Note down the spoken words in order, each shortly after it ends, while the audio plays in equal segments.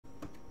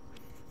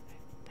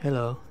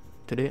Hello,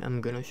 today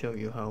I'm gonna show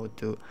you how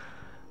to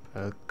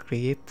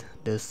create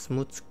the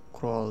smooth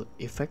scroll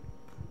effect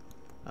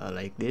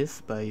like this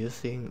by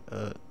using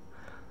a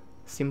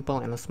simple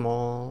and a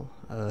small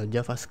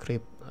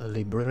JavaScript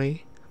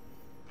library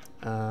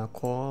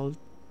called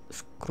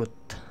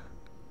Scrooth.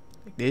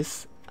 Like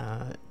this.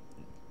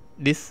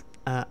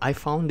 I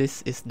found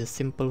this is the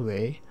simple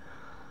way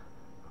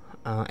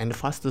and the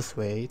fastest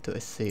way to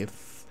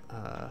achieve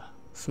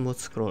smooth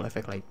scroll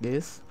effect like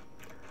this.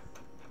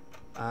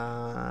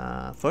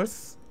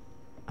 First,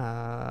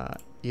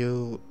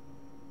 you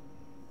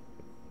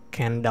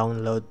can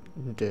download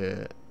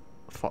the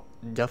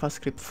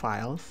JavaScript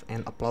files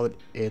and upload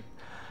it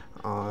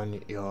on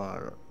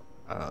your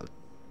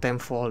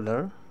temp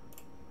folder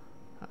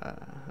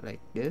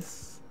like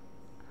this.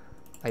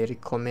 I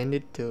recommend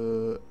it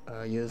to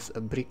use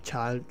a brick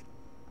child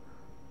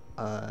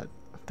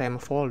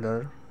temp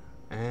folder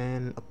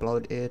and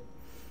upload it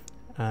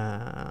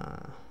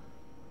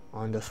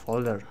on this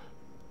folder.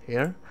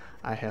 Here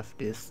I have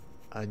this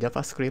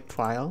JavaScript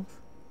file.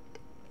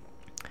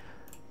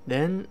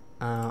 Then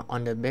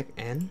on the back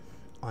end,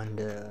 on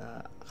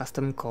the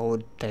custom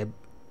code tab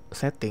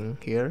setting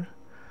here,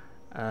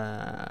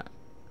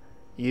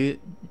 you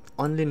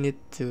only need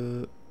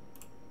to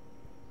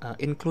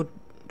include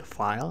the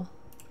file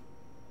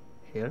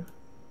here,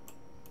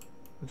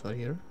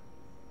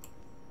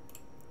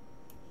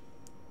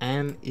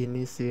 and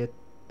initialize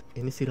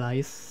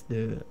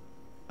the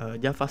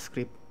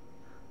JavaScript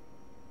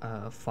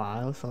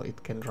file so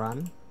it can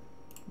run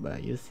by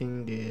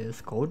using this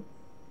code.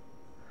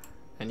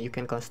 And you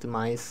can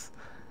customize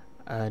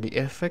the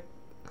effect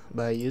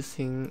by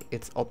using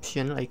its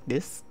option like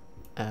this.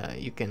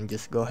 You can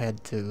just go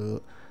ahead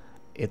to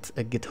it's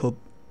a GitHub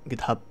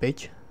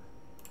page,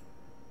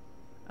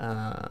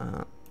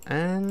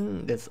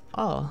 and that's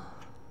all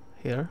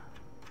here.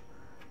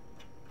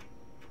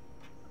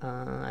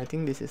 I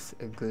think this is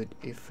a good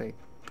effect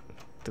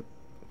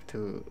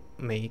to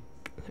make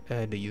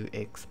the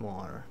UX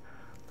more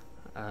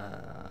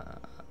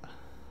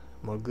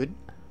good.